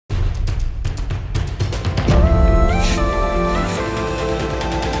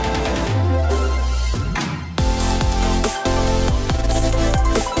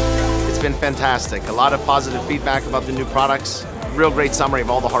fantastic. A lot of positive feedback about the new products. Real great summary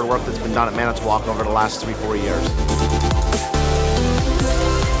of all the hard work that's been done at Manitowoc over the last 3-4 years.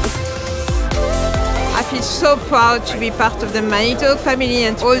 I feel so proud to be part of the Manitowoc family,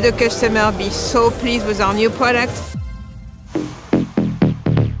 and all the customers be so pleased with our new product.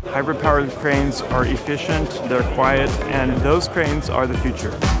 Hybrid-powered cranes are efficient, they're quiet, and those cranes are the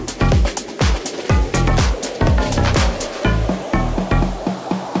future.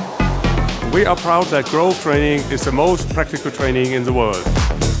 We are proud that Grove training is the most practical training in the world.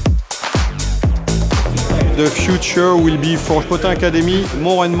 The future will be for Potain Academy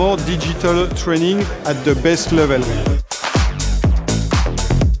more and more digital training at the best level.